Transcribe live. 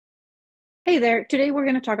Hey there, today we're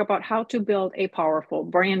going to talk about how to build a powerful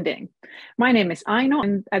branding. My name is Aino,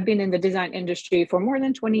 and I've been in the design industry for more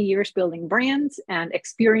than 20 years building brands and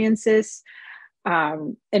experiences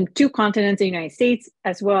in two continents, the United States,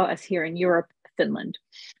 as well as here in Europe, Finland.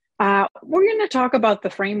 We're going to talk about the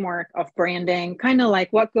framework of branding, kind of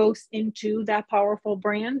like what goes into that powerful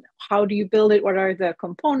brand. How do you build it? What are the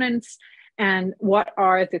components? And what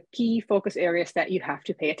are the key focus areas that you have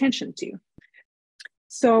to pay attention to?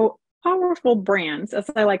 So, powerful brands, as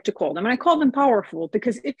I like to call them, and I call them powerful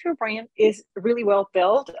because if your brand is really well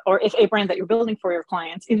built, or if a brand that you're building for your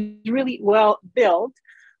clients is really well built,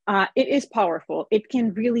 it is powerful. It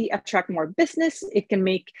can really attract more business. It can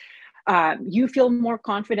make you feel more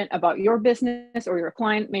confident about your business, or your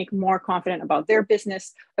client make more confident about their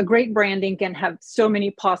business. A great branding can have so many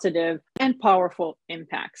positive and powerful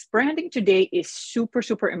impacts. Branding today is super,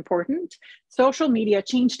 super important. Social media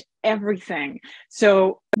changed everything.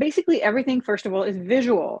 So basically everything, first of all, is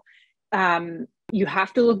visual. You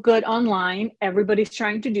have to look good online. Everybody's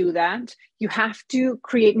trying to do that. You have to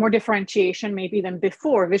create more differentiation maybe than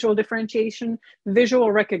before, visual differentiation,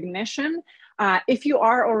 visual recognition. If you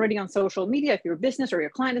are already on social media, if your business or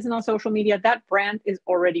your client isn't on social media, that brand is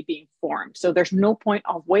already being formed. So there's no point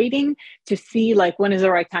of waiting to see like when is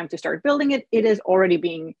the right time to start building it.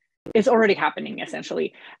 It's already happening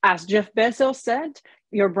essentially. As Jeff Bezos said,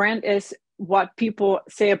 your brand is what people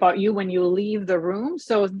say about you when you leave the room.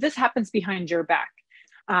 So this happens behind your back.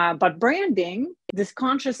 But branding, this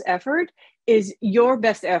conscious effort, is your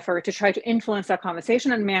best effort to try to influence that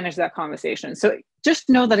conversation and manage that conversation. So just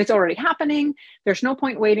know that it's already happening. There's no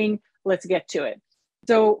point waiting. Let's get to it.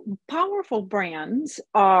 So powerful brands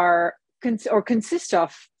consist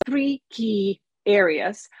of three key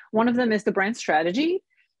areas. One of them is the brand strategy.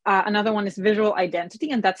 Another one is visual identity,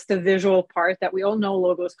 and that's the visual part that we all know,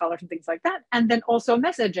 logos, colors, and things like that. And then also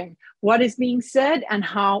messaging, what is being said and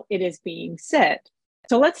how it is being said.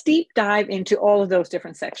 So let's deep dive into all of those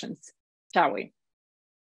different sections, shall we?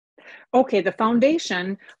 Okay, the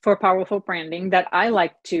foundation for powerful branding that I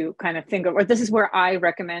like to kind of think of, or this is where I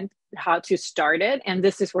recommend how to start it. And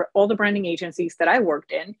this is where all the branding agencies that I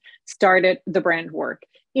worked in started the brand work.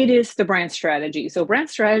 It is the brand strategy. So, brand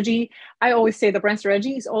strategy, I always say the brand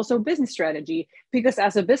strategy is also business strategy, because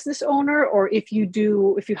as a business owner, or if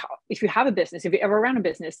you have a business, if you ever ran a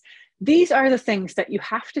business, these are the things that you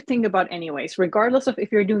have to think about anyways, regardless of if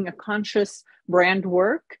you're doing a conscious brand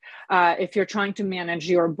work, if you're trying to manage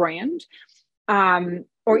your brand,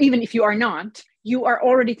 or even if you are not, you are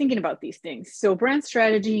already thinking about these things. So brand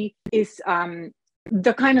strategy is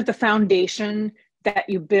the foundation that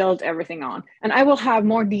you build everything on. And I will have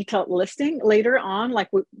more detailed listing later on.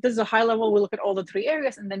 This is a high level. We'll look at all the three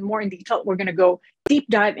areas, and then more in detail, we're going to go deep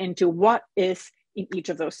dive into what is in each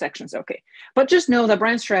of those sections. Okay. But just know that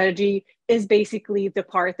brand strategy is basically the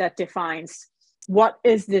part that defines what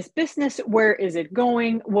is this business, where is it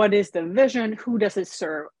going, what is the vision, who does it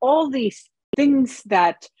serve, all these things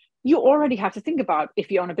that you already have to think about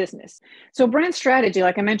if you own a business. So brand strategy,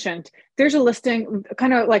 like I mentioned, there's a listing,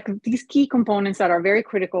 kind of like these key components that are very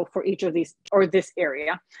critical for each of these, or this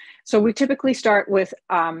area. So we typically start with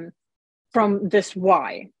from this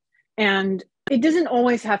why. And it doesn't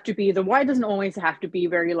always have to be, the why doesn't always have to be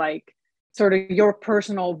very like sort of your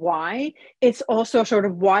personal why. It's also sort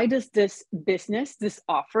of, why does this business, this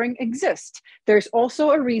offering exist? There's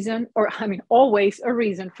also a reason, always a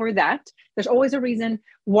reason for that. There's always a reason.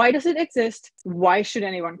 Why does it exist? Why should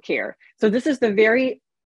anyone care? So this is the very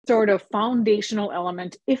sort of foundational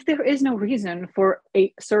element. If there is no reason for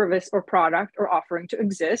a service or product or offering to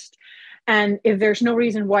exist, and if there's no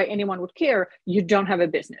reason why anyone would care, you don't have a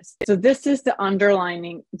business. So this is the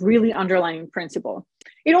really underlining principle.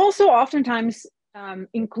 It also oftentimes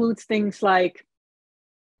includes things like,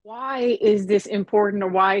 why is this important, or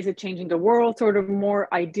why is it changing the world? Sort of more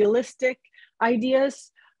idealistic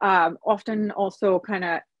ideas, often also kind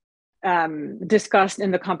of discussed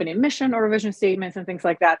in the company mission or vision statements and things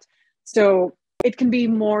like that. So it can be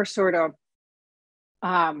more sort of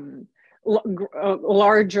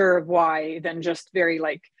larger why than just very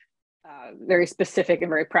very specific and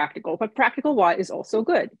very practical. But practical why is also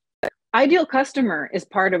good. Ideal customer is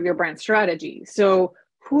part of your brand strategy. So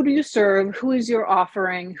who do you serve? Who is your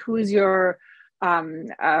offering? Who is your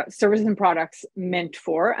services and products meant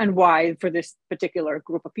for, and why for this particular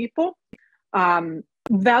group of people?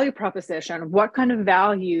 Value proposition. What kind of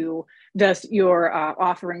value does your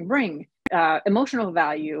offering bring? Emotional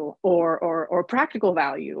value or practical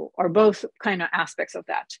value, or both kind of aspects of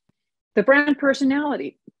that. The brand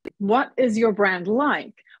personality. What is your brand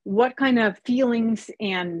like? What kind of feelings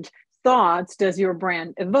and thoughts does your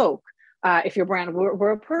brand evoke? If your brand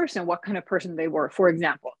were a person, what kind of person they were, for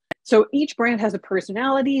example. So each brand has a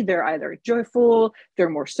personality. They're either joyful, they're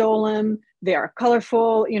more solemn, they are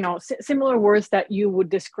colorful, similar words that you would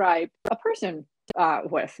describe a person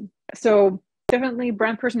with. So definitely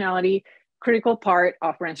brand personality, critical part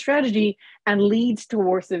of brand strategy, and leads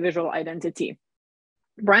towards the visual identity.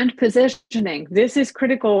 Brand positioning, this is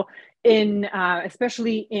critical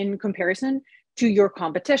especially in comparison to your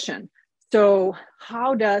competition. So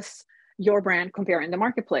how does your brand compare in the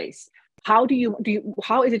marketplace? How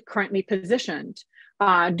is it currently positioned?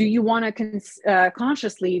 Do you want to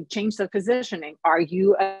consciously change the positioning? Are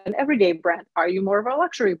you an everyday brand? Are you more of a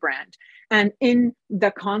luxury brand? And in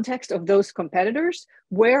the context of those competitors,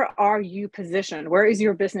 where are you positioned? Where is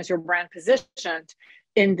your business, your brand positioned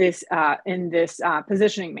in this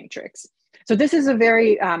positioning matrix? So this is a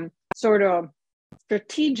very sort of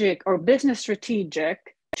strategic or business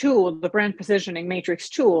strategic tool, the brand positioning matrix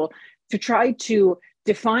tool, to try to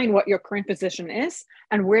define what your current position is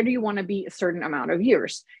and where do you want to be a certain amount of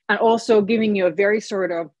years. And also giving you a very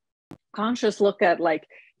sort of conscious look at like,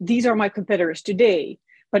 these are my competitors today,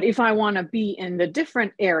 but if I want to be in the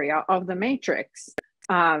different area of the matrix,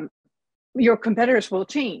 your competitors will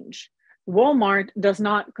change. Walmart does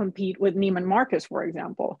not compete with Neiman Marcus, for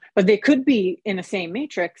example, but they could be in the same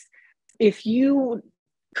matrix. If you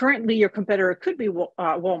currently, your competitor could be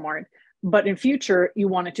Walmart, but in future you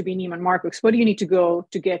want it to be Neiman Marcus, what do you need to go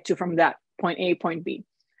to get to from that point A, point B?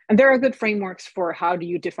 And there are good frameworks for how do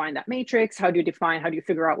you define that matrix, how do you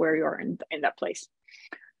figure out where you are in that place.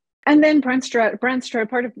 And then part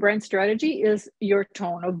of brand strategy is your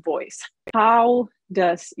tone of voice. How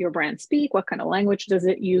does your brand speak? What kind of language does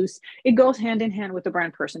it use? It goes hand in hand with the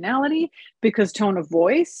brand personality, because tone of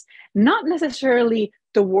voice, not necessarily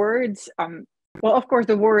the words, well, of course,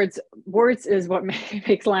 the words is what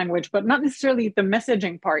makes language, but not necessarily the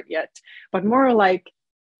messaging part yet, but more like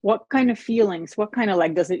what kind of feelings, what kind of,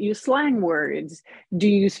 like, does it use slang words? Do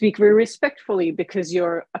you speak very respectfully because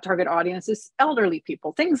your target audience is elderly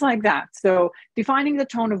people, things like that. So defining the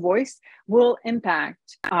tone of voice will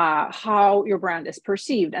impact how your brand is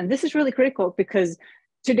perceived. And this is really critical because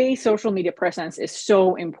today's social media presence is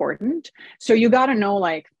so important. So you got to know,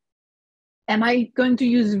 like, am I going to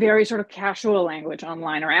use very sort of casual language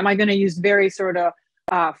online, or am I going to use very sort of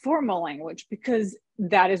formal language? Because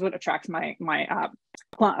that is what attracts my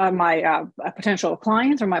potential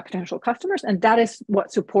clients or my potential customers, and that is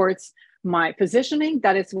what supports my positioning.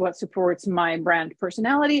 That is what supports my brand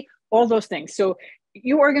personality. All those things. So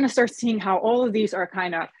you are going to start seeing how all of these are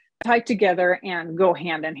kind of tied together and go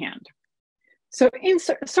hand in hand. So in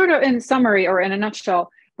summary, or in a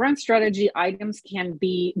nutshell, brand strategy items can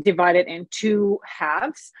be divided in two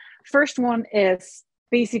halves. First one is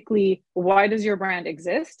basically, why does your brand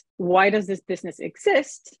exist? Why does this business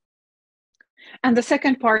exist? And the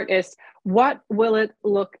second part is, what will it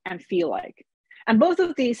look and feel like? And both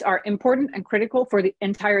of these are important and critical for the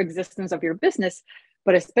entire existence of your business,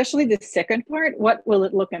 but especially the second part, what will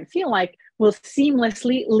it look and feel like, will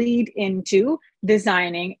seamlessly lead into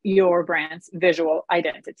designing your brand's visual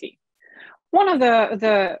identity. One of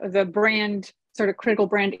the brand sort of critical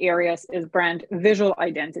brand areas is brand visual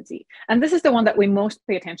identity. And this is the one that we most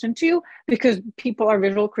pay attention to because people are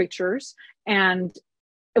visual creatures, and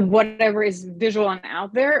whatever is visual and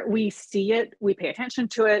out there, we see it, we pay attention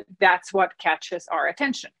to it. That's what catches our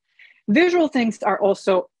attention. Visual things are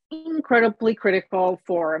also incredibly critical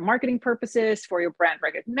for marketing purposes, for your brand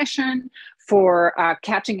recognition, for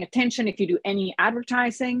catching attention if you do any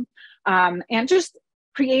advertising, and just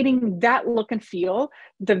creating that look and feel,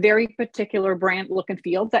 the very particular brand look and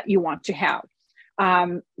feel that you want to have.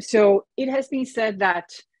 So it has been said that,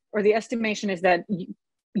 or the estimation is that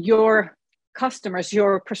your customers,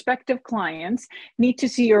 your prospective clients, need to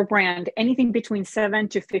see your brand anything between 7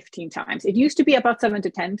 to 15 times. It used to be about 7 to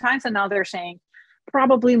 10 times, and now they're saying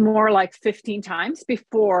probably more like 15 times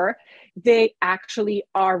before they actually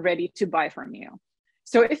are ready to buy from you.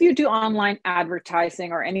 So if you do online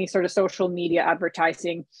advertising or any sort of social media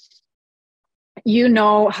advertising, you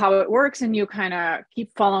know how it works, and you kind of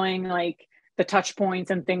keep following like the touch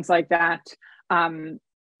points and things like that.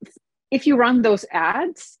 If you run those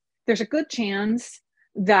ads, there's a good chance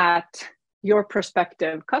that your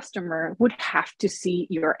prospective customer would have to see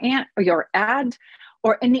your ad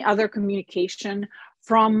or any other communication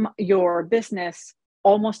from your business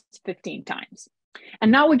almost 15 times.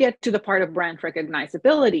 And now we get to the part of brand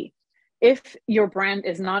recognizability. If your brand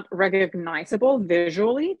is not recognizable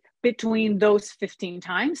visually between those 15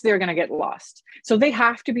 times, they're going to get lost. So they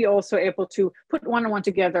have to be also able to put one on one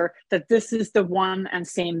together, that this is the one and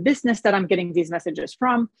same business that I'm getting these messages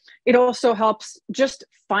from. It also helps just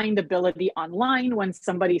findability online when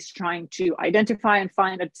somebody's trying to identify and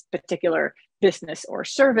find a particular business or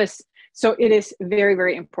service. So it is very,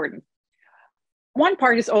 very important. One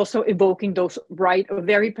part is also evoking those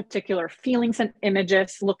very particular feelings and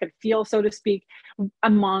images, look and feel, so to speak,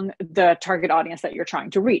 among the target audience that you're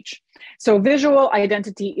trying to reach. So visual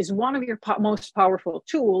identity is one of your most powerful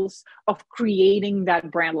tools of creating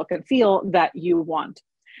that brand look and feel that you want.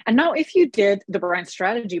 And now if you did the brand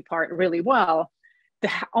strategy part really well,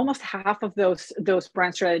 almost half of those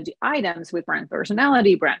brand strategy items with brand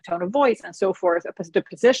personality, brand tone of voice, and so forth, the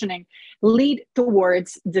positioning, lead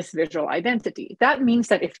towards this visual identity. That means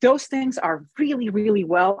that if those things are really, really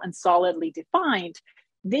well and solidly defined,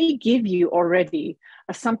 they give you already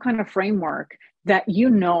some kind of framework that you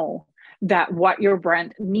know that what your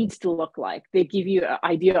brand needs to look like. They give you an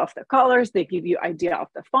idea of the colors, they give you idea of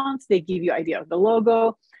the fonts, they give you idea of the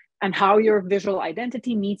logo, and how your visual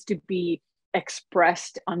identity needs to be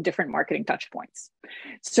expressed on different marketing touch points.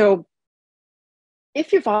 So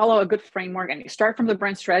if you follow a good framework and you start from the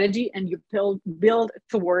brand strategy and you build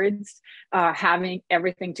towards having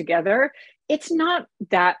everything together, it's not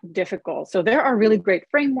that difficult. So there are really great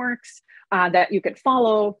frameworks that you could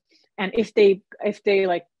follow. And if they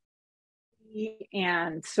like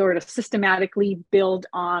and sort of systematically build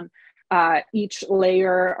on each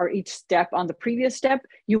layer or each step on the previous step,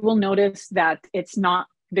 you will notice that it's not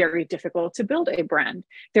very difficult to build a brand.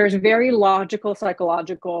 There's very logical,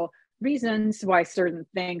 psychological reasons why certain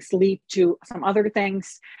things lead to some other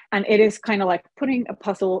things. And it is kind of like putting a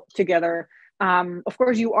puzzle together. Of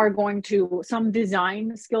course, some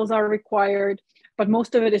design skills are required, but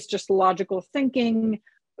most of it is just logical thinking,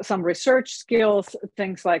 some research skills,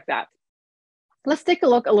 things like that. Let's take a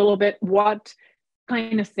look a little bit what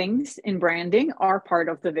kind of things in branding are part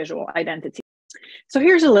of the visual identity. So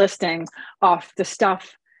here's a listing of the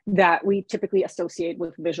stuff that we typically associate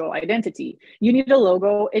with visual identity. You need a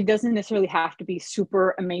logo. It doesn't necessarily have to be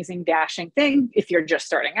super amazing, dashing thing if you're just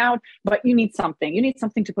starting out, but you need something. You need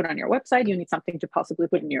something to put on your website. You need something to possibly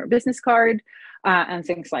put in your business card and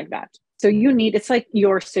things like that. So it's like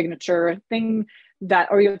your signature thing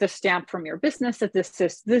or the stamp from your business that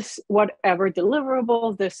this whatever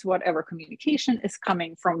deliverable, this whatever communication is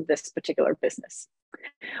coming from this particular business.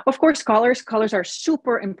 Of course, colors are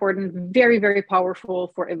super important, very, very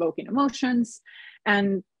powerful for evoking emotions,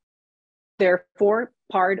 and therefore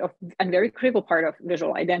very critical part of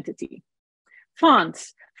visual identity.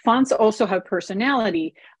 Fonts also have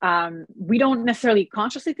personality. We don't necessarily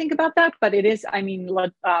consciously think about that, but it is,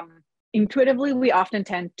 intuitively, we often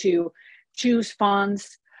tend to choose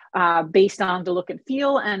fonts based on the look and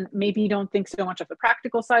feel, and maybe you don't think so much of the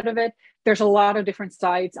practical side of it. There's a lot of different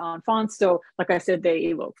sides on fonts. So like I said, they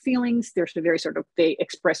evoke feelings. There's they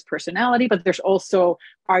express personality, but there's also,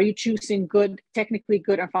 are you choosing technically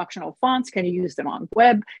good and functional fonts? Can you use them on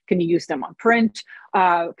web? Can you use them on print?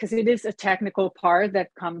 Because it is a technical part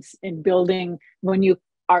that comes in building when you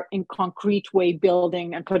are in concrete way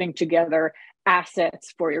building and putting together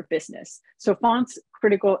assets for your business. So fonts,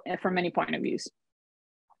 critical from many point of views.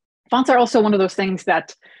 Fonts are also one of those things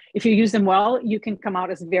that if you use them well, you can come out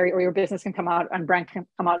or your business can come out and brand can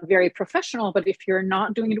come out very professional. But if you're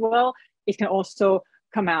not doing it well, it can also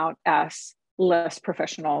come out as less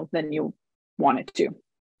professional than you want it to.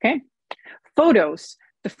 Okay. Photos.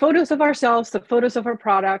 The photos of ourselves, the photos of our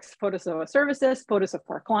products, photos of our services, photos of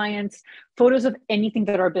our clients, photos of anything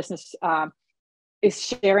that our business is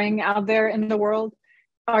sharing out there in the world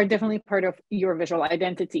are definitely part of your visual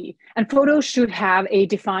identity. And photos should have a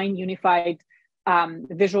defined, unified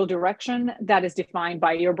visual direction that is defined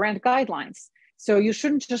by your brand guidelines. So you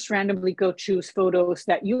shouldn't just randomly go choose photos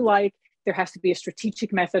that you like. There has to be a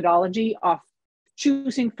strategic methodology of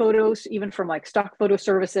choosing photos, even from like stock photo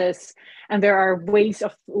services. And there are ways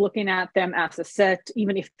of looking at them as a set,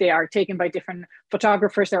 even if they are taken by different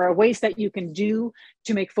photographers. There are ways that you can do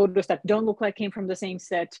to make photos that don't look like came from the same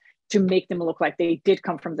set, to make them look like they did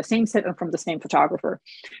come from the same set and from the same photographer.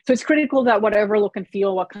 So it's critical that whatever look and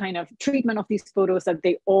feel, what kind of treatment of these photos, that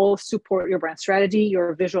they all support your brand strategy,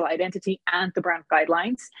 your visual identity, and the brand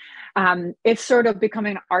guidelines. It's sort of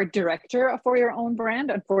becoming an art director for your own brand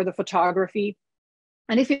and for the photography.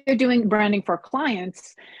 And if you're doing branding for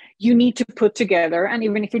clients, you need to put together, and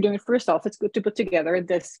even if you're doing it for yourself, it's good to put together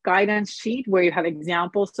this guidance sheet where you have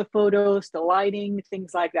examples of photos, the lighting,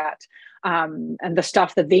 things like that, and the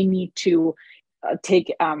stuff that they need to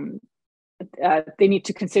take they need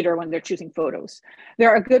to consider when they're choosing photos. There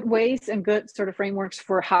are good ways and good sort of frameworks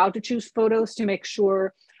for how to choose photos to make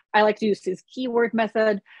sure. I like to use this keyword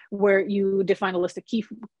method where you define a list of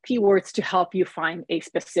keywords to help you find a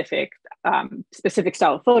specific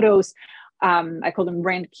style of photos. I call them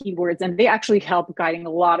brand keywords, and they actually help guiding a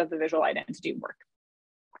lot of the visual identity work.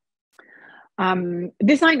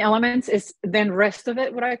 Design elements is then rest of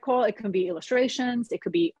it, what I call. It can be illustrations, it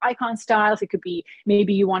could be icon styles, it could be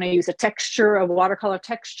maybe you want to use a texture of watercolor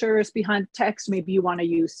textures behind text, maybe you want to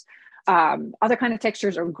use other kind of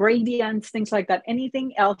textures or gradients, things like that.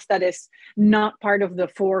 Anything else that is not part of the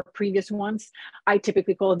 4 previous ones, I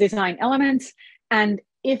typically call design elements. And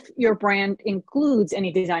if your brand includes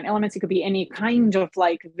any design elements, it could be any kind of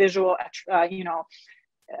like visual,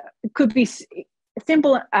 it could be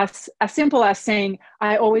simple as saying,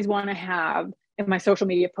 I always want to have in my social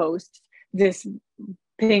media posts this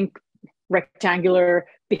pink rectangular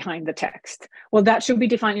behind the text. Well, that should be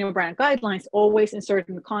defined in your brand guidelines. Always in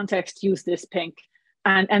certain context, use this pink.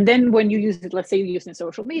 And then when you use it, let's say you use it in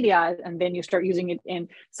social media, and then you start using it in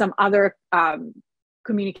some other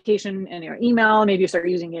communication in your email, maybe you start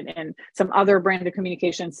using it in some other branded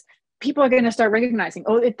communications, people are going to start recognizing,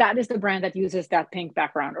 oh, that is the brand that uses that pink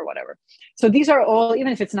background or whatever. So these are all,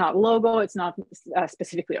 even if it's not logo, it's not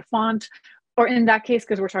specifically a font, or in that case,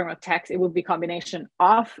 because we're talking about text, it would be a combination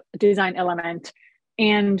of design element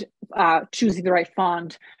and choosing the right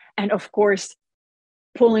font. And of course,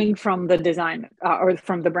 pulling from the design or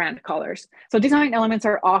from the brand colors. So design elements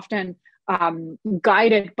are often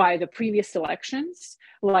guided by the previous selections,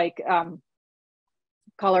 like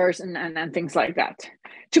colors and things like that.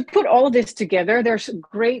 To put all of this together, there's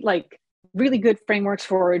great, like really good frameworks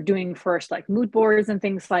for doing first, like mood boards and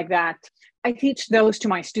things like that. I teach those to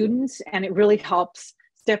my students, and it really helps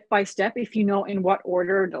step by step if you know in what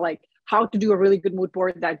order, like how to do a really good mood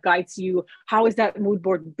board that guides you. How is that mood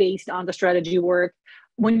board based on the strategy work?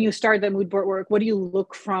 When you start the mood board work, what do you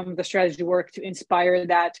look from the strategy work to inspire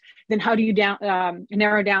that? Then how do you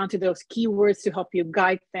narrow down to those keywords to help you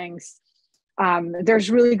guide things? There's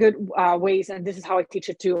really good ways, and this is how I teach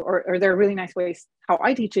it to, or there are really nice ways how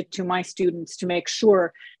I teach it to my students to make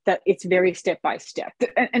sure that it's very step by step.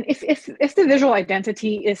 And if the visual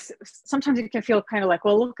identity is, sometimes it can feel kind of like,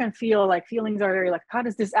 well, look and feel, like feelings are very like, how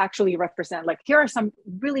does this actually represent? Like, here are some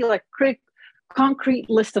really like concrete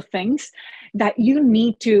list of things that you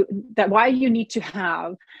need to, why you need to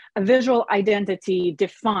have a visual identity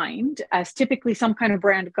defined as typically some kind of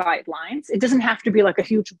brand guidelines. It doesn't have to be like a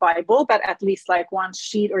huge Bible, but at least like 1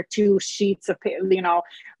 sheet or 2 sheets of,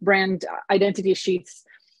 brand identity sheets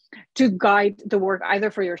to guide the work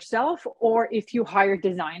either for yourself, or if you hire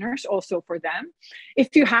designers, also for them.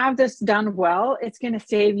 If you have this done well, it's going to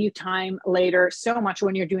save you time later so much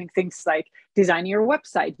when you're doing things like designing your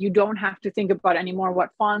website. You don't have to think about anymore what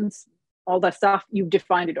fonts, all that stuff. You've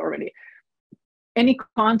defined it already. Any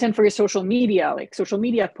content for your social media, like social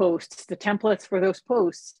media posts, the templates for those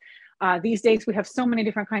posts. These days, we have so many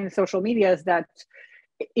different kinds of social medias that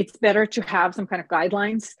it's better to have some kind of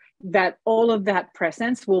guidelines that all of that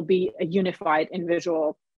presence will be unified in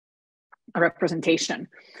visual representation.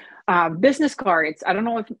 Business cards, I don't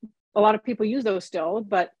know if a lot of people use those still,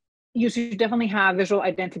 but you should definitely have visual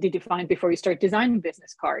identity defined before you start designing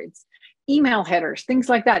business cards. Email headers, things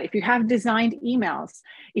like that. If you have designed emails,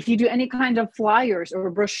 if you do any kind of flyers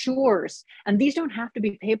or brochures, and these don't have to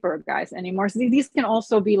be paper, guys, anymore. So these can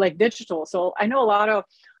also be like digital. So I know a lot of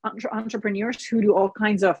entrepreneurs who do all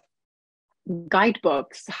kinds of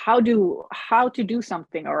guidebooks, how to do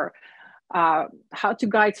something, or how to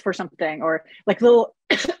guides for something, or like little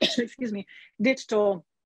excuse me, digital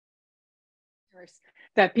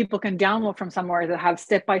that people can download from somewhere that have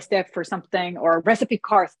step-by-step for something, or recipe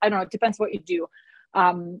cards. I don't know, it depends what you do.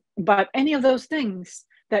 But any of those things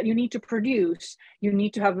that you need to produce, you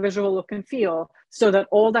need to have visual look and feel so that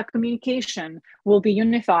all that communication will be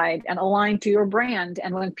unified and aligned to your brand.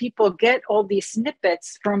 And when people get all these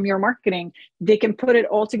snippets from your marketing, they can put it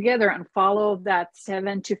all together and follow that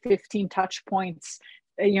 7 to 15 touch points,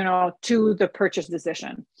 to the purchase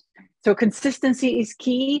decision. So consistency is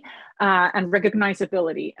key, and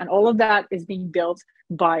recognizability, and all of that is being built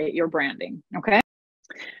by your branding, okay?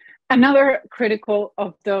 Another critical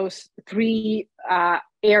of those 3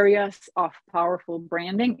 areas of powerful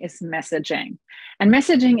branding is messaging. And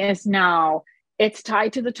messaging is now, it's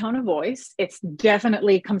tied to the tone of voice. It's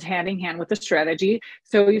definitely comes hand in hand with the strategy.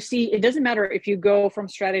 So you see, it doesn't matter if you go from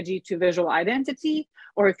strategy to visual identity,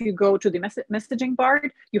 or if you go to the messaging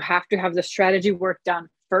part, you have to have the strategy work done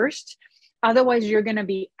first. Otherwise, you're going to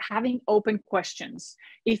be having open questions.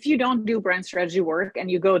 If you don't do brand strategy work and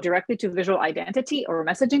you go directly to visual identity or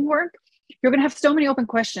messaging work, you're going to have so many open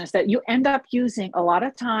questions that you end up using a lot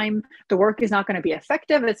of time. The work is not going to be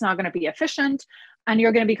effective. It's not going to be efficient. And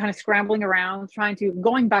you're going to be kind of scrambling around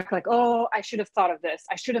going back like, oh, I should have thought of this.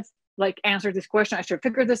 I should have answered this question. I should have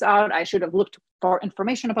figured this out. I should have looked for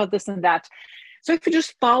information about this and that. So if you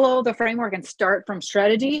just follow the framework and start from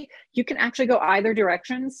strategy, you can actually go either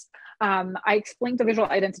directions. I explained the visual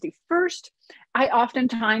identity first. I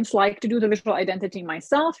oftentimes like to do the visual identity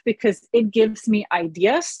myself because it gives me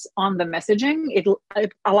ideas on the messaging. It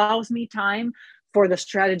allows me time for the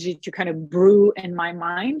strategy to kind of brew in my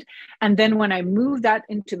mind. And then when I move that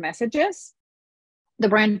into messages, the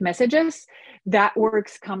brand messages, that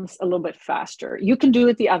comes a little bit faster. You can do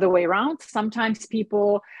it the other way around. Sometimes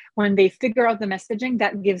people, when they figure out the messaging,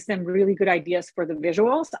 that gives them really good ideas for the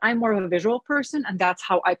visuals. I'm more of a visual person, and that's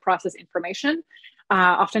how I process information.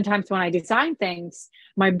 Oftentimes when I design things,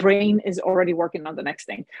 my brain is already working on the next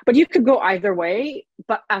thing. But you could go either way,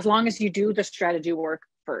 but as long as you do the strategy work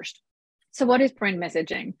first. So what is brand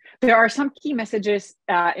messaging? There are some key messages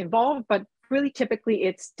involved, but really typically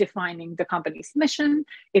it's defining the company's mission,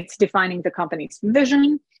 it's defining the company's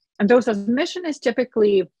vision. And those mission is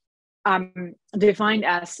typically defined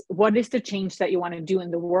as what is the change that you want to do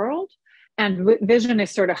in the world. And vision is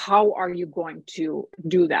sort of how are you going to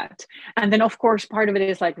do that? And then, of course, part of it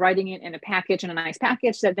is like writing it in a package, in a nice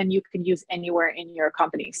package that then you can use anywhere in your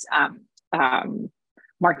company's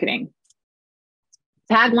marketing.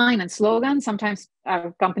 Tagline and slogan. Sometimes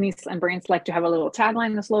companies and brands like to have a little tagline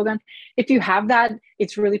and a slogan. If you have that,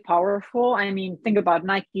 it's really powerful. I mean, think about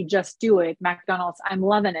Nike, just do it. McDonald's, I'm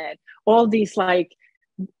loving it. All these,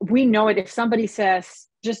 we know it. If somebody says,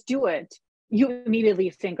 just do it, you immediately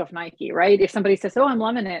think of Nike, right? If somebody says, oh, I'm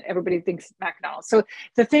loving it, everybody thinks McDonald's. So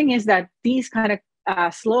the thing is that these kind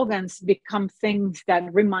of slogans become things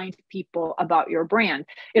that remind people about your brand.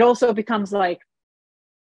 It also becomes like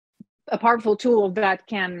a powerful tool that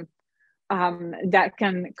can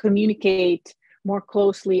communicate more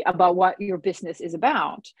closely about what your business is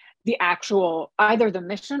about, the actual, either the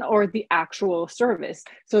mission or the actual service.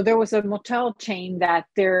 So there was a motel chain that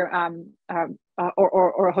or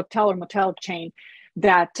a hotel or motel chain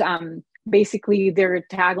that basically their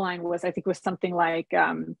tagline was, I think was something like,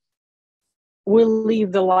 we'll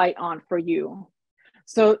leave the light on for you.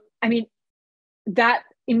 So, I mean, that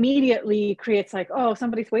immediately creates like, oh,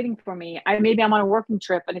 somebody's waiting for me. Maybe I'm on a working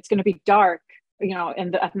trip and it's going to be dark,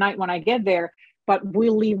 and at night when I get there, but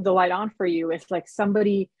we'll leave the light on for you. It's like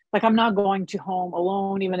somebody, like I'm not going to home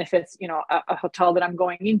alone, even if it's, a hotel that I'm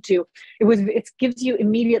going into. It gives you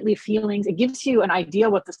immediately feelings. It gives you an idea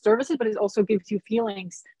what the service is, but it also gives you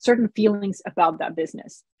certain feelings about that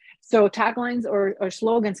business. So taglines or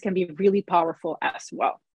slogans can be really powerful as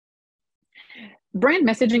well. Brand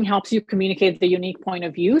messaging helps you communicate the unique point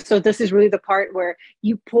of view. So this is really the part where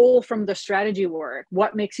you pull from the strategy work,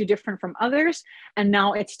 what makes you different from others. And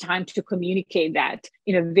now it's time to communicate that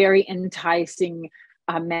in a very enticing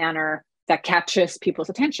manner that catches people's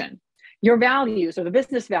attention. Your values or the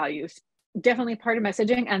business values, definitely part of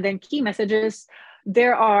messaging. And then key messages,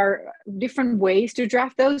 there are different ways to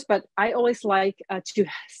draft those, but I always like to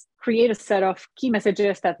create a set of key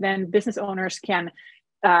messages that then business owners can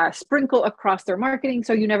sprinkle across their marketing,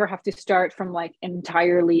 so you never have to start from like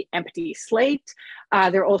entirely empty slate.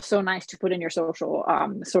 They're also nice to put in your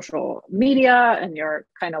social media and your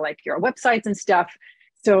kind of like your websites and stuff.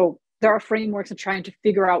 So there are frameworks of trying to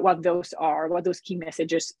figure out what those key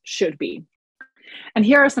messages should be. And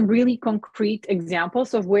here are some really concrete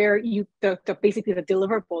examples of where basically the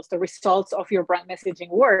deliverables, the results of your brand messaging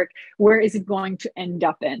work, where is it going to end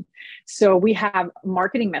up in? So we have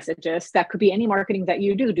marketing messages. That could be any marketing that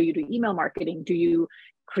you do. Do you do email marketing? Do you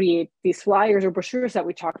create these flyers or brochures that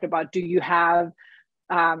we talked about? Do you have,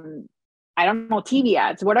 TV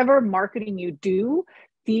ads? Whatever marketing you do,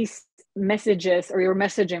 these messages or your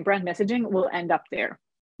messaging, brand messaging will end up there.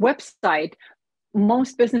 Website.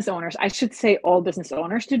 Most business owners, I should say all business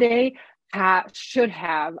owners today, should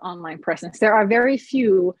have online presence. There are very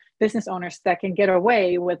few business owners that can get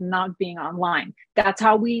away with not being online. That's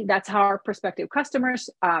how our prospective customers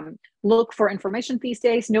look for information these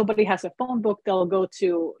days. Nobody has a phone book. They'll go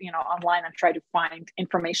to online and try to find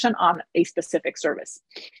information on a specific service.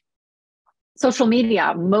 Social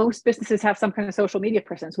media, most businesses have some kind of social media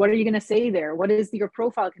presence. What are you going to say there? What is your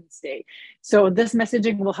profile going to say? So this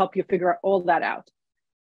messaging will help you figure all that out.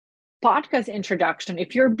 Podcast introduction.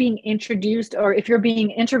 If you're being introduced or if you're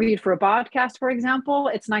being interviewed for a podcast, for example,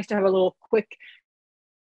 it's nice to have a little quick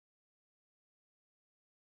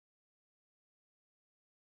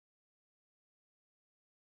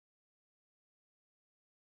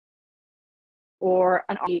or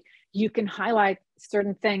you can highlight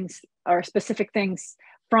certain things or specific things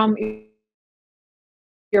from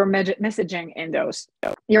your messaging in those.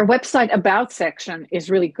 Your website about section is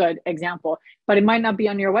really good example, but it might not be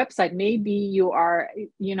on your website. Maybe you are,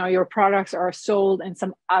 your products are sold in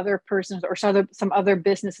some other person's or some other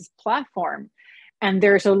business's platform. And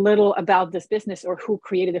there's a little about this business or who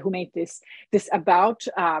created it, who made this about,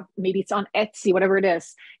 maybe it's on Etsy, whatever it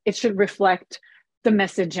is. It should reflect the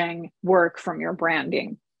messaging work from your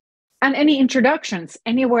branding. And any introductions,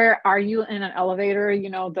 anywhere, are you in an elevator,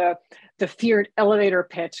 the feared elevator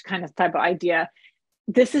pitch kind of type of idea.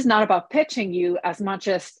 This is not about pitching you as much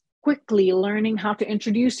as quickly learning how to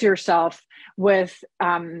introduce yourself with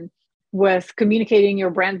communicating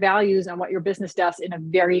your brand values and what your business does in a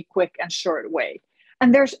very quick and short way.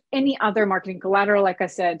 And there's any other marketing collateral, like I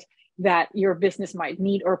said, that your business might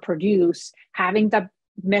need or produce. Having that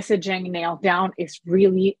messaging nailed down is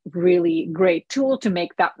really, really great tool to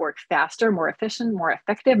make that work faster, more efficient, more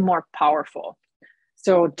effective, more powerful.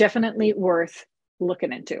 So definitely worth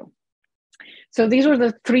looking into. So these are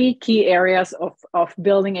the 3 key areas of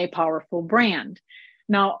building a powerful brand.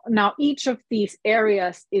 Now each of these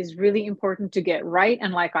areas is really important to get right.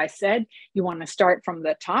 And like I said, you want to start from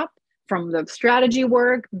the top, from the strategy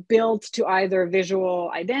work, build to either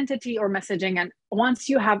visual identity or messaging. And once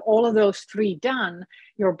you have all of those 3 done,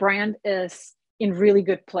 your brand is in really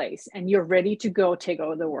good place and you're ready to go take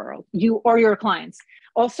over the world, you or your clients.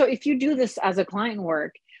 Also, if you do this as a client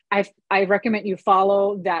work, I recommend you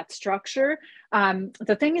follow that structure.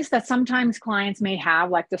 The thing is that sometimes clients may have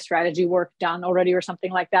like the strategy work done already or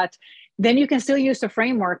something like that. Then you can still use the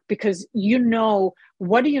framework because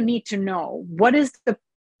what do you need to know? What is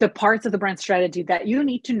the parts of the brand strategy that you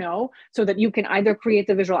need to know so that you can either create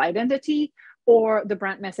the visual identity or the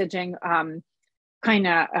brand messaging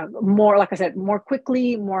more, like I said, more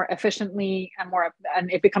quickly, more efficiently,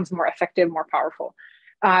 and it becomes more effective, more powerful.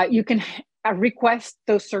 You can request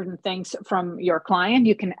those certain things from your client.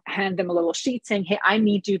 You can hand them a little sheet saying, hey, I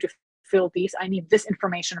need you to fill these. I need this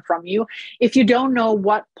information from you. If you don't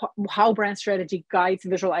know how brand strategy guides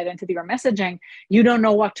visual identity or messaging, you don't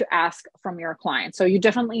know what to ask from your client. So you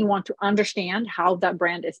definitely want to understand how that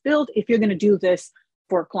brand is built if you're going to do this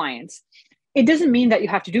for clients. It doesn't mean that you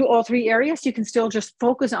have to do all 3 areas. You can still just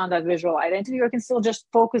focus on that visual identity, or you can still just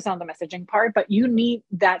focus on the messaging part, but you need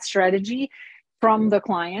that strategy from the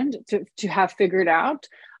client to have figured out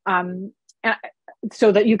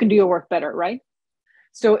so that you can do your work better, right?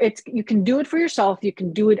 So you can do it for yourself. You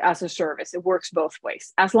can do it as a service. It works both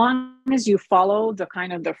ways. As long as you follow the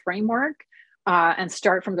framework and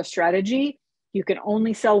start from the strategy, you can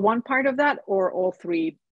only sell one part of that or all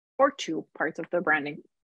 3 or 2 parts of the branding,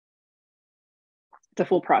 the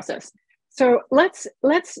full process. So let's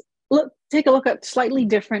take a look at slightly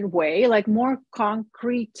different way, like more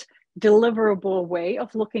concrete, deliverable way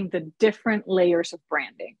of looking the different layers of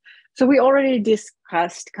branding. So we already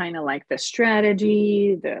discussed kind of like the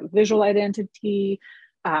strategy, the visual identity,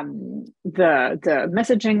 the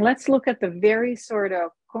messaging. Let's look at the very sort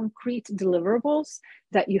of concrete deliverables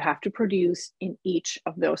that you have to produce in each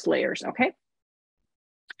of those layers, okay?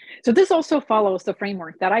 So this also follows the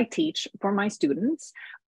framework that I teach for my students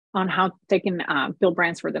on how they can build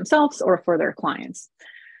brands for themselves or for their clients.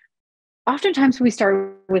 Oftentimes we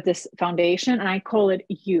start with this foundation, and I call it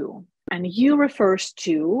you. And you refers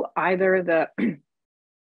to either the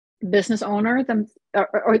business owner,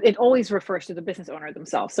 or it always refers to the business owner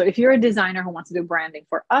themselves. So if you're a designer who wants to do branding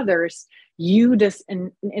for others, you just,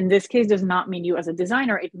 in this case, does not mean you as a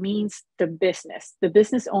designer. It means the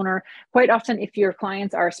business owner. Quite often, if your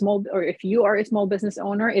clients are small, or if you are a small business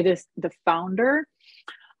owner, it is the founder.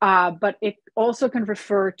 But it also can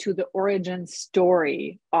refer to the origin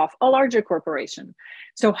story of a larger corporation.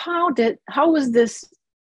 So how was this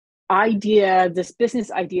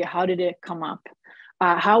business idea, how did it come up?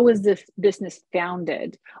 How was this business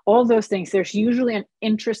founded? All those things. There's usually an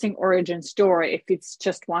interesting origin story. If it's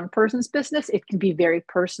just one person's business, it can be very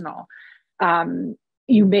personal.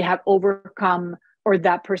 You may have overcome, or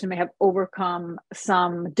that person may have overcome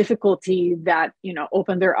some difficulty that,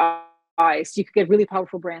 opened their eyes. You could get really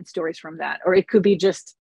powerful brand stories from that. Or it could be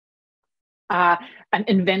just an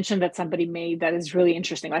invention that somebody made that is really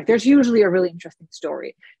interesting. Like there's usually a really interesting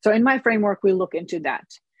story. So in my framework, we look into that.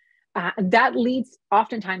 That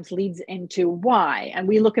oftentimes leads into why. And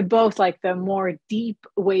we look at both like the more deep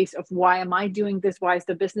ways of why am I doing this? Why is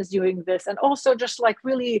the business doing this? And also just like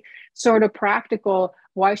really sort of practical,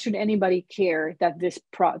 why should anybody care that this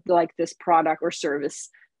product or service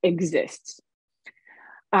exists?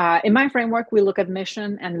 In my framework, we look at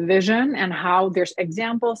mission and vision and how there's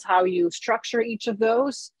examples, how you structure each of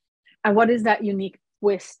those. And what is that unique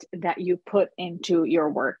twist that you put into your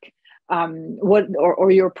work?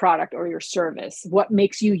 Or your product or your service? What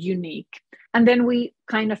makes you unique? And then we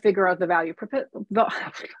kind of figure out the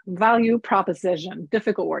value proposition,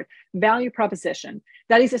 difficult word, value proposition.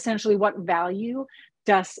 That is essentially what value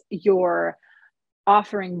does your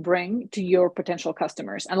offering bring to your potential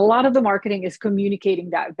customers. And a lot of the marketing is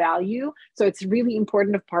communicating that value. So it's really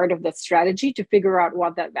important a part of that strategy to figure out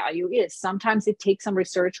what that value is. Sometimes it takes some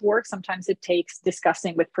research work. Sometimes it takes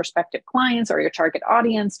discussing with prospective clients or your target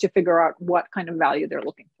audience to figure out what kind of value they're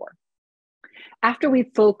looking for. After we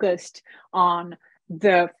focused on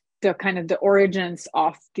the kind of the origins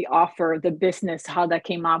of the offer, the business, how that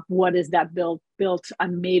came up, what is that built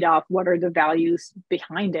and made of, what are the values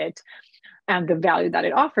behind it, and the value that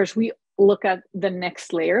it offers, we look at the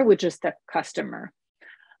next layer, which is the customer.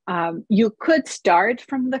 You could start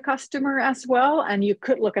from the customer as well, and you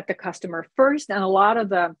could look at the customer first. And a lot of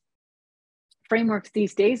the frameworks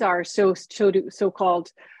these days are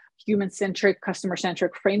so-called human-centric,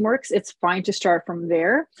 customer-centric frameworks. It's fine to start from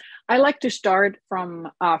there. I like to start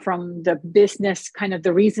from the business, kind of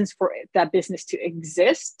the reasons for that business to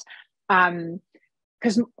exist.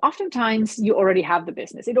 Because oftentimes you already have the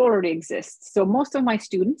business, it already exists. So most of my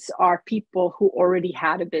students are people who already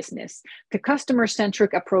had a business. The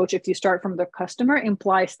customer-centric approach, if you start from the customer,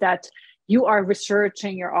 implies that you are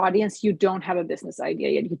researching your audience. You don't have a business idea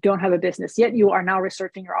yet. You don't have a business yet. You are now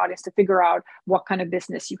researching your audience to figure out what kind of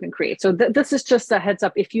business you can create. So this is just a heads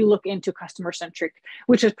up if you look into customer-centric,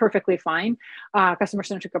 which is perfectly fine,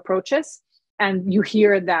 customer-centric approaches. And you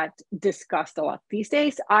hear that discussed a lot these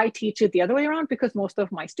days. I teach it the other way around because most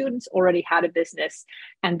of my students already had a business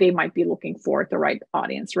and they might be looking for the right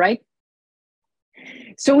audience, right?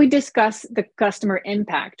 So we discuss the customer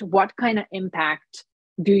impact. What kind of impact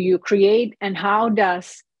do you create, and how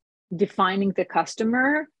does defining the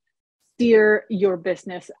customer steer your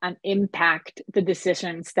business and impact the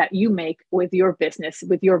decisions that you make with your business,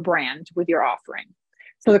 with your brand, with your offering?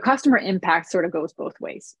 So the customer impact sort of goes both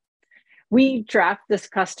ways. We draft this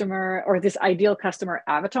customer or this ideal customer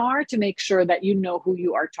avatar to make sure that you know who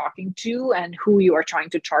you are talking to and who you are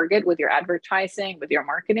trying to target with your advertising, with your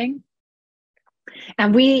marketing.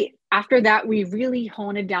 And after that, we really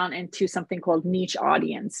hone it down into something called niche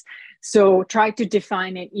audience. So try to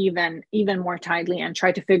define it even more tightly and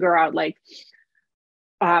try to figure out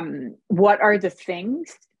what are the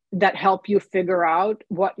things that help you figure out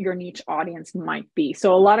what your niche audience might be.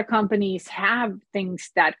 So a lot of companies have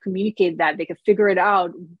things that communicate that they can figure it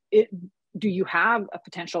out. Do you have a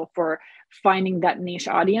potential for finding that niche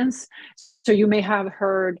audience? So you may have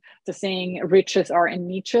heard the saying riches are in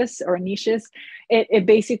niches or niches. It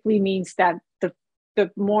basically means that the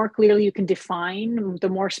more clearly you can define, the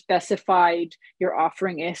more specified your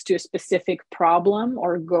offering is to a specific problem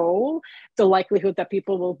or goal, the likelihood that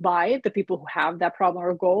people will buy it, the people who have that problem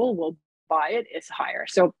or goal will buy it, is higher.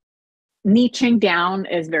 So niching down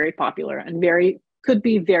is very popular and could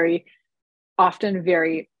be very often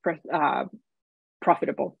very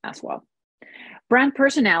profitable as well. Brand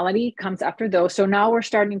personality comes after those. So now we're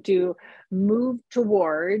starting to move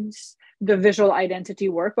towards the visual identity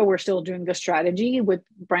work, but we're still doing the strategy with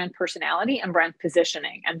brand personality and brand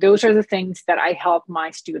positioning. And those are the things that I help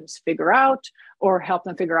my students figure out or help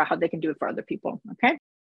them figure out how they can do it for other people, okay?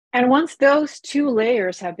 And once those two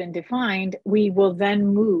layers have been defined, we will then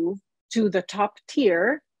move to the top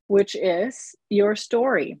tier, which is your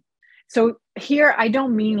story. So here, I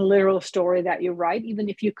don't mean literal story that you write, even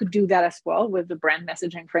if you could do that as well with the brand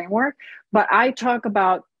messaging framework. But I talk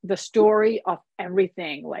about the story of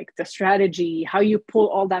everything, like the strategy, how you pull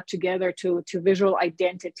all that together to visual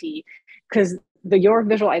identity, because your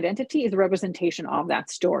visual identity is a representation of that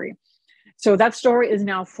story. So that story is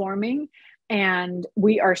now forming, and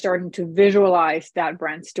we are starting to visualize that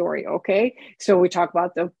brand story, okay? So we talk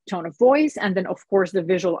about the tone of voice, and then of course the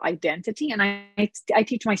visual identity. And I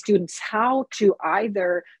teach my students how to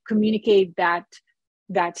either communicate that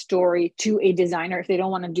story to a designer if they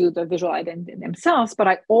don't want to do the visual identity themselves, but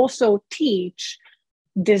I also teach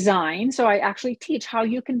design. So I actually teach how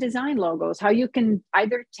you can design logos, how you can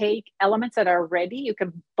either take elements that are ready, you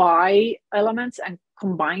can buy elements and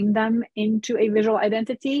combine them into a visual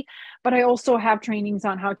identity. But I also have trainings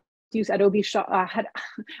on how to use Adobe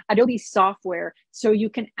software so you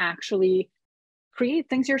can actually create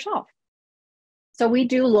things yourself. So we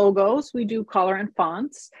do logos, we do color and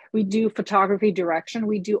fonts, we do photography direction,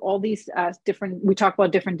 we do all these we talk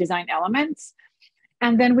about different design elements.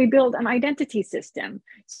 And then we build an identity system.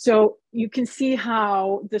 So you can see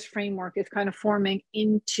how this framework is kind of forming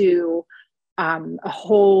into a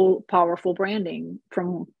whole powerful branding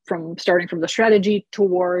from starting from the strategy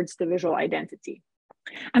towards the visual identity.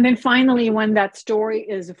 And then finally, when that story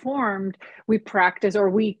is formed, we practice, or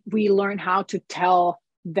we learn how to tell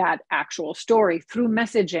that actual story through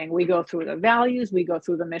messaging. We go through the values, we go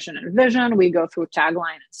through the mission and vision, we go through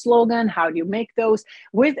tagline and slogan. How do you make those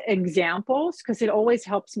with examples? Because it always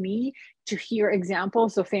helps me to hear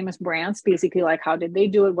examples of famous brands, basically like how did they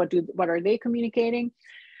do it? What are they communicating?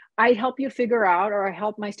 I help you figure out, or I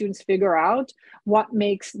help my students figure out what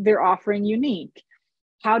makes their offering unique.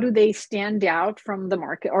 How do they stand out from the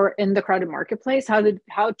market or in the crowded marketplace? How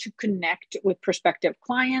to connect with prospective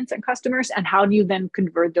clients and customers, and how do you then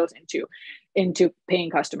convert those into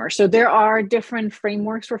paying customers? So there are different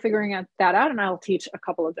frameworks for figuring that out, and I'll teach a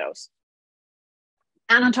couple of those.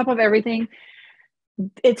 And on top of everything,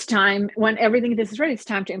 it's time, when everything this is ready, it's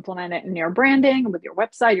time to implement it in your branding, with your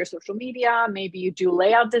website, your social media. Maybe you do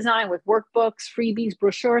layout design with workbooks, freebies,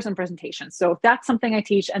 brochures, and presentations. So that's something I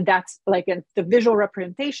teach, and that's like the visual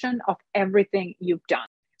representation of everything you've done.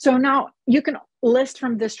 So now you can list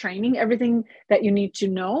from this training everything that you need to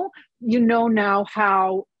know. You know now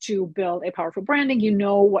how to build a powerful branding. You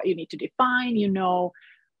know what you need to define. You know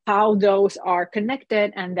how those are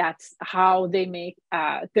connected, and that's how they make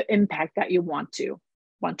the impact that you want to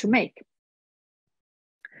make.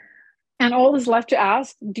 And all is left to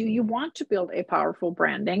ask, do you want to build a powerful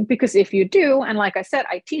branding? Because if you do, and like I said,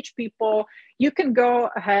 I teach people, you can go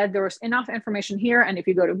ahead. There's enough information here. And if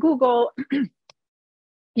you go to Google,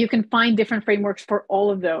 you can find different frameworks for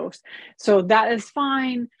all of those. So that is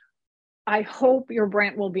fine. I hope your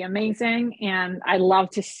brand will be amazing, and I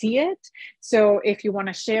love to see it. So if you want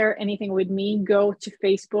to share anything with me, go to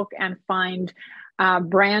Facebook and find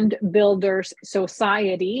Brand Builders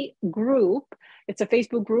Society group. It's a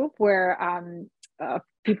Facebook group where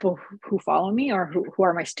people who follow me, or who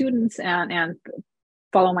are my students and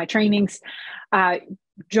follow my trainings,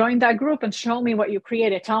 join that group and show me what you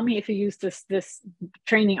created. Tell me if you use this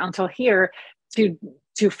training until here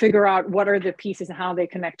to figure out what are the pieces and how they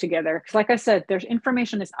connect together. Because like I said, there's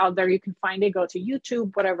information is out there. You can find it, go to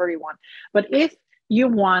YouTube, whatever you want. But if you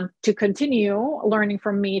want to continue learning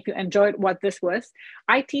from me, if you enjoyed what this was,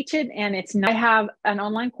 I teach it, and I have an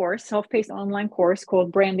online course, self-paced online course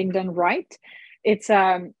called Branding Done Right. It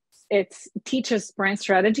teaches brand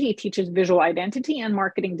strategy, it teaches visual identity and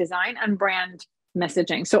marketing design and brand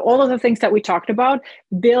messaging. So all of the things that we talked about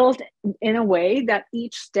build in a way that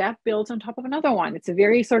each step builds on top of another one. It's a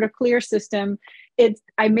very sort of clear system.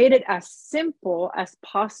 I made it as simple as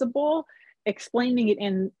possible, explaining it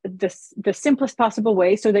in the simplest possible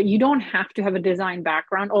way, so that you don't have to have a design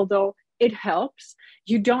background, although it helps.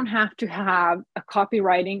 You don't have to have a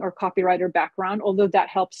copywriting or copywriter background, although that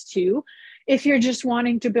helps too. If you're just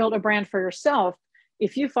wanting to build a brand for yourself,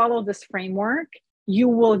 if you follow this framework, you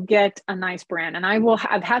will get a nice brand. And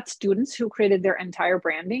I've had students who created their entire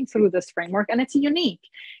branding through this framework, and it's unique.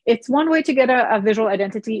 It's one way to get a visual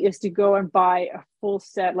identity is to go and buy a full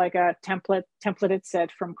set, like a templated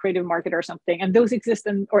set from Creative Market or something. And those exist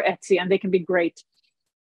or Etsy, and they can be great.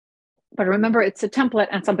 But remember, it's a template,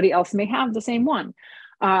 and somebody else may have the same one.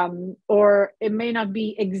 Or it may not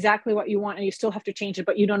be exactly what you want, and you still have to change it,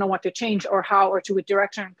 but you don't know what to change or how or to what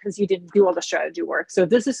direction, because you didn't do all the strategy work. So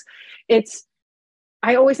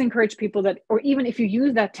I always encourage people that, or even if you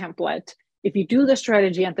use that template, if you do the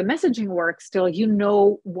strategy and the messaging work, still, you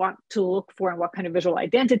know what to look for and what kind of visual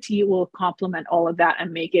identity will complement all of that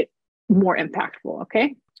and make it more impactful,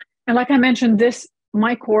 okay? And like I mentioned,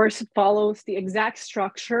 my course follows the exact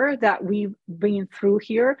structure that we've been through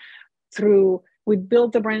here. We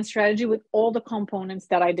built the brand strategy with all the components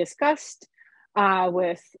that I discussed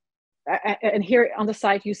and here on the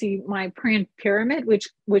side, you see my brand pyramid, which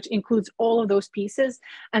includes all of those pieces.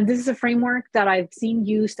 And this is a framework that I've seen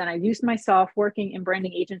used, and I've used myself working in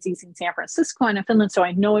branding agencies in San Francisco and in Finland. So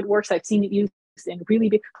I know it works. I've seen it used in really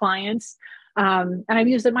big clients. And I've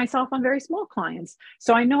used it myself on very small clients.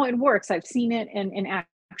 So I know it works. I've seen it in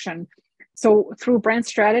action. So through brand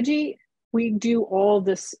strategy, we do all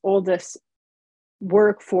this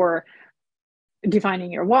work for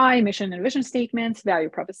defining your why, mission and vision statements, value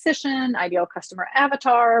proposition, ideal customer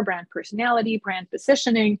avatar, brand personality, brand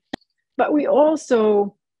positioning. But we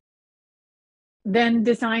also then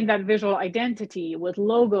design that visual identity with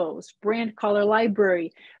logos, brand color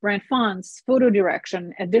library, brand fonts, photo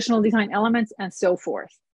direction, additional design elements, and so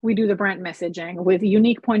forth. We do the brand messaging with a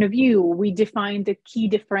unique point of view. We define the key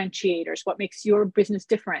differentiators, what makes your business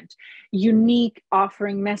different, unique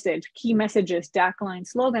offering message, key messages, tagline,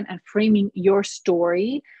 slogan, and framing your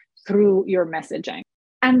story through your messaging.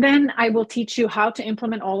 And then I will teach you how to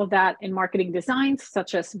implement all of that in marketing designs,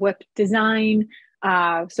 such as web design,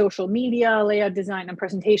 social media, layout design, and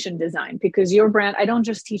presentation design. Because your brand, I don't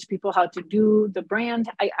just teach people how to do the brand,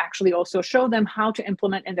 I actually also show them how to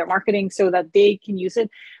implement in their marketing so that they can use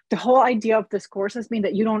it. The whole idea of this course has been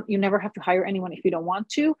that you never have to hire anyone if you don't want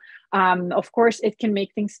to. Of course, it can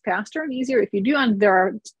make things faster and easier if you do, and there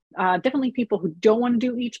are definitely people who don't want to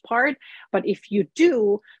do each part, but if you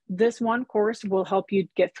do, this one course will help you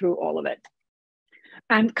get through all of it.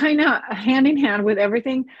 And kind of hand in hand with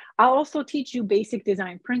everything, I'll also teach you basic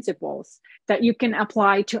design principles that you can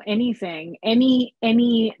apply to anything, any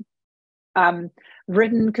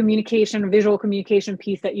written communication, visual communication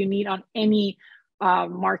piece that you need on any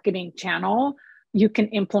marketing channel. You can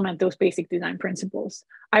implement those basic design principles.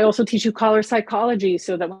 I also teach you color psychology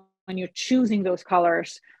so that when you're choosing those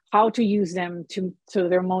colors, how to use them so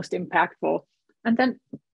they're most impactful. And then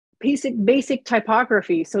basic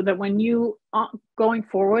typography so that when you going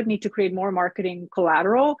forward need to create more marketing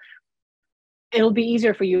collateral, it'll be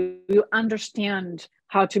easier for you. You understand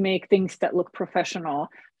how to make things that look professional.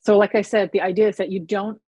 So like I said, the idea is that you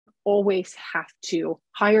don't always have to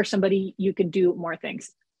hire somebody, you can do more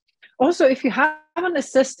things. Also, if you have an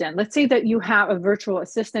assistant, let's say that you have a virtual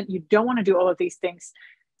assistant, you don't want to do all of these things,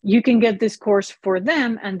 you can get this course for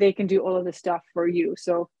them and they can do all of this stuff for you.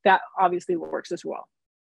 So that obviously works as well.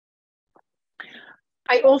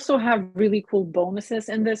 I also have really cool bonuses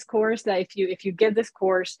in this course that if you get this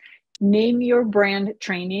course, Name Your Brand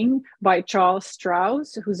Training by Charles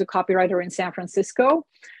Strauss, who's a copywriter in San Francisco.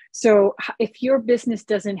 So if your business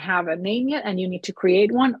doesn't have a name yet and you need to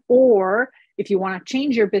create one, or if you want to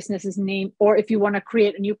change your business's name, or if you want to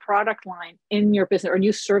create a new product line in your business or a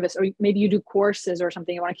new service, or maybe you do courses or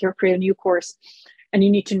something, you want to create a new course and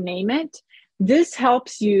you need to name it, this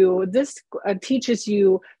helps you, this teaches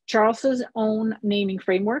you Charles's own naming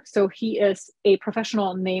framework. So he is a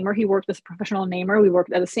professional namer. He worked as a professional namer. We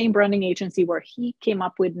worked at the same branding agency where he came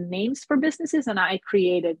up with names for businesses and I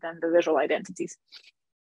created then the visual identities.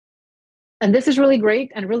 And this is really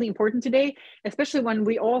great and really important today, especially when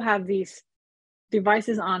we all have these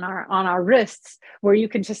devices on our wrists where you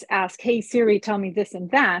can just ask, hey, Siri, tell me this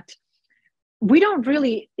and that. We don't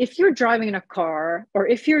really, if you're driving in a car or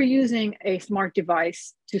if you're using a smart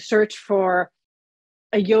device to search for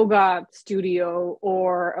a yoga studio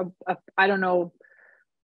or I don't know,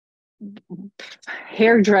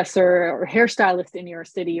 hairdresser or hairstylist in your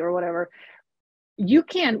city or whatever, you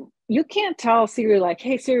can't tell Siri like,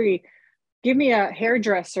 hey Siri, give me a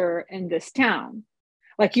hairdresser in this town.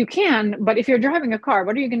 Like you can, but if you're driving a car,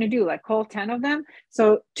 what are you going to do? Like call 10 of them?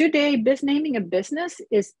 So today, naming a business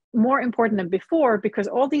is more important than before because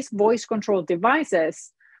all these voice controlled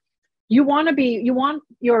devices, you want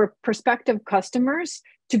your prospective customers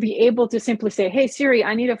to be able to simply say, hey Siri,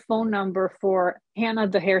 I need a phone number for Hannah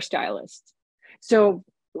the hairstylist. So,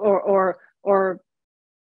 or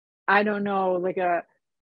I don't know, like a.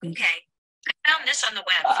 Okay, I found this on the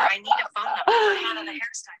web for I need a phone number for Hannah the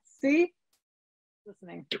hairstylist. See?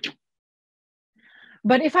 Listening.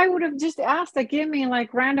 But if I would have just asked to give me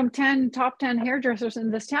like random top 10 hairdressers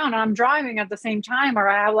in this town, and I'm driving at the same time, or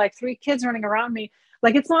I have like 3 kids running around me,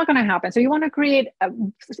 like it's not going to happen. So you want to create,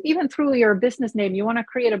 even through your business name, you want to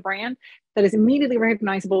create a brand that is immediately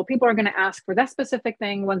recognizable. People are going to ask for that specific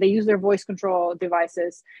thing when they use their voice control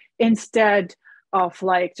devices instead of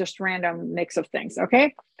like just random mix of things.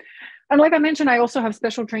 Okay. And like I mentioned, I also have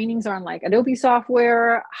special trainings on like Adobe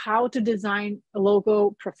software, how to design a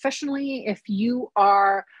logo professionally. If you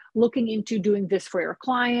are looking into doing this for your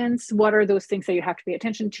clients, what are those things that you have to pay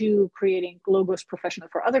attention to, creating logos professionally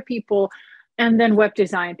for other people, and then web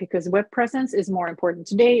design, because web presence is more important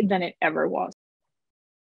today than it ever was.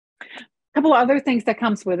 A couple of other things that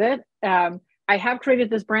comes with it. I have created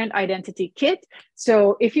this brand identity kit.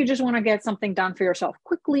 So if you just want to get something done for yourself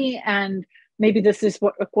quickly, and maybe this is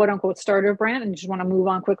what a quote unquote starter brand and you just want to move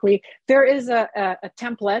on quickly, there is a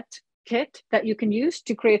template kit that you can use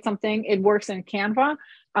to create something. It works in Canva.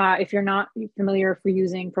 If you're not familiar for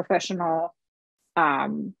using professional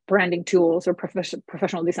branding tools or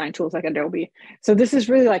professional design tools like Adobe. So this is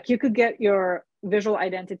really like, you could get your visual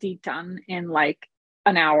identity done in like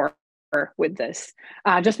an hour with this.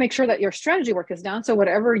 Just make sure that your strategy work is done. So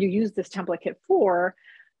whatever you use this template kit for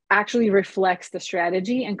actually reflects the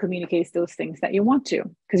strategy and communicates those things that you want to,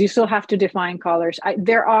 because you still have to define colors.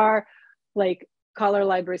 There are like color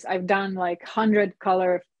libraries. I've done like 100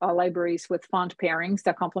 color libraries with font pairings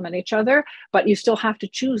that complement each other, but you still have to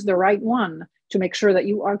choose the right one to make sure that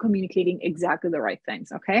you are communicating exactly the right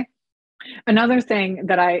things. Okay. Another thing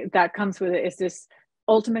that comes with it is this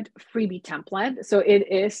ultimate freebie template. So it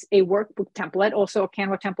is a workbook template, also a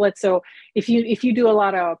Canva template. So if you do a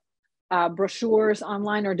lot of brochures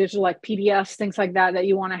online or digital, like PDFs, things like that, that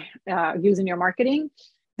you want to use in your marketing,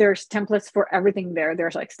 there's templates for everything there.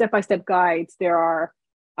 There's like step-by-step guides. There are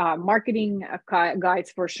marketing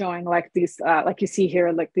guides for showing like these, like you see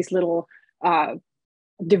here, like these little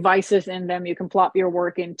devices in them. You can plop your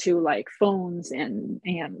work into like phones and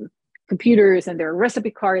computers, and there are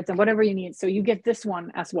recipe cards and whatever you need. So you get this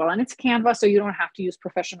one as well. And it's Canva, so you don't have to use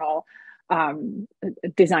professional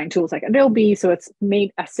design tools like Adobe. So it's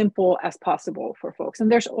made as simple as possible for folks.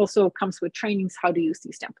 And there's also comes with trainings how to use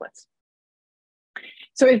these templates.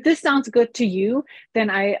 So if this sounds good to you, then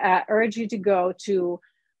I urge you to go to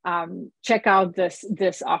check out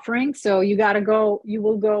this offering. So you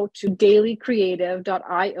will go to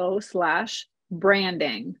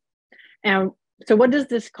dailycreative.io/branding. And so what does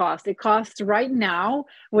this cost? It costs right now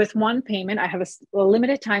with one payment. I have a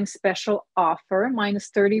limited time special offer minus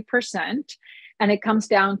 30%. And it comes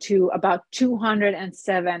down to about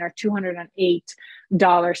 $207 or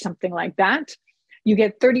 $208, something like that. You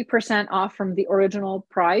get 30% off from the original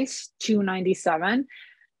price, $297.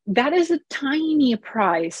 That is a tiny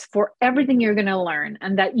price for everything you're going to learn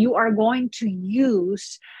and that you are going to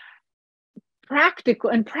use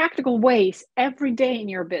practical ways every day in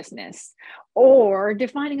your business, or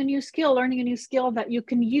defining a new skill, learning a new skill that you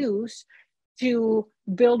can use to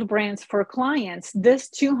build brands for clients. This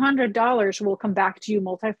 $200 will come back to you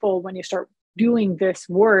multifold when you start doing this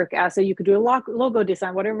work. You could do a logo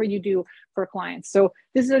design, whatever you do for clients. So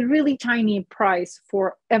this is a really tiny price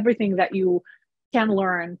for everything that you can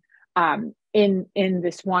learn in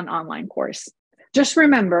this one online course. Just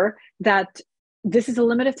remember that this is a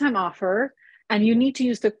limited time offer, and you need to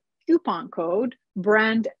use the coupon code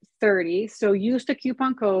BRAND30. So use the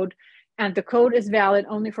coupon code, and the code is valid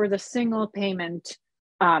only for the single payment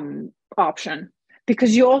option,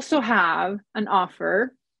 because you also have an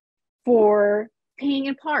offer for paying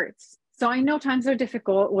in parts. So I know times are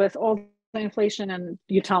difficult with all the inflation, and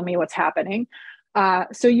you tell me what's happening.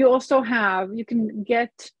 So you can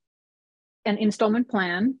get an installment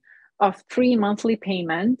plan of 3 monthly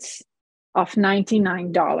payments of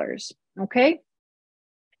 $99. Okay.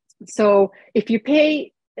 So if you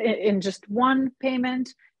pay in just one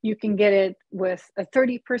payment, you can get it with a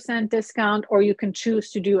 30% discount, or you can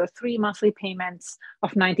choose to do a 3 monthly payments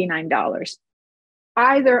of $99.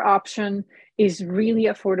 Either option is really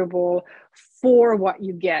affordable for what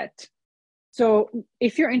you get. So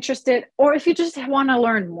if you're interested, or if you just want to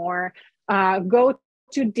learn more, go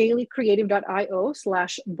to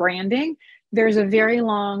dailycreative.io/branding. There's a very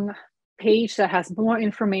long page that has more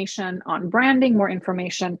information on branding, more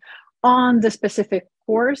information on the specific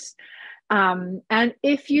course. And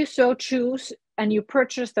if you so choose and you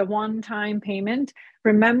purchase the one-time payment,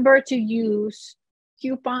 remember to use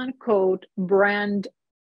coupon code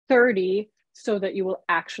BRAND30 so that you will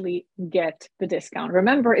actually get the discount.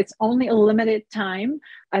 Remember, it's only a limited time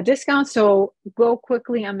discount, so go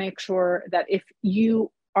quickly and make sure that if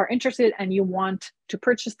you are interested and you want to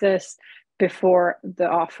purchase this before the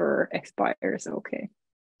offer expires. Okay.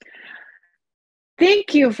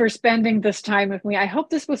 Thank you for spending this time with me. I hope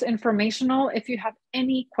this was informational. If you have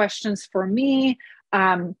any questions for me,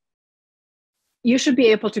 you should be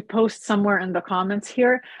able to post somewhere in the comments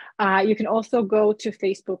here. You can also go to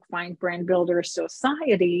Facebook, find Brand Builders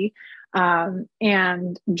Society,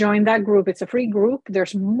 and join that group. It's a free group.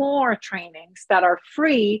 There's more trainings that are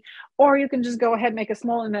free, or you can just go ahead, make a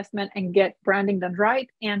small investment and get branding done right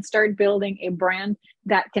and start building a brand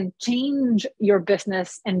that can change your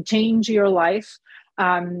business and change your life,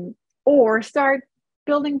 or start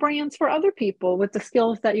building brands for other people with the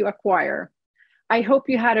skills that you acquire. I hope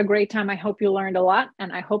you had a great time. I hope you learned a lot,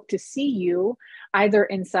 and I hope to see you either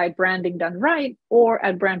inside Branding Done Right or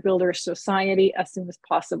at Brand Builders Society as soon as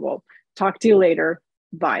possible. Talk to you later.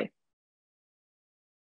 Bye.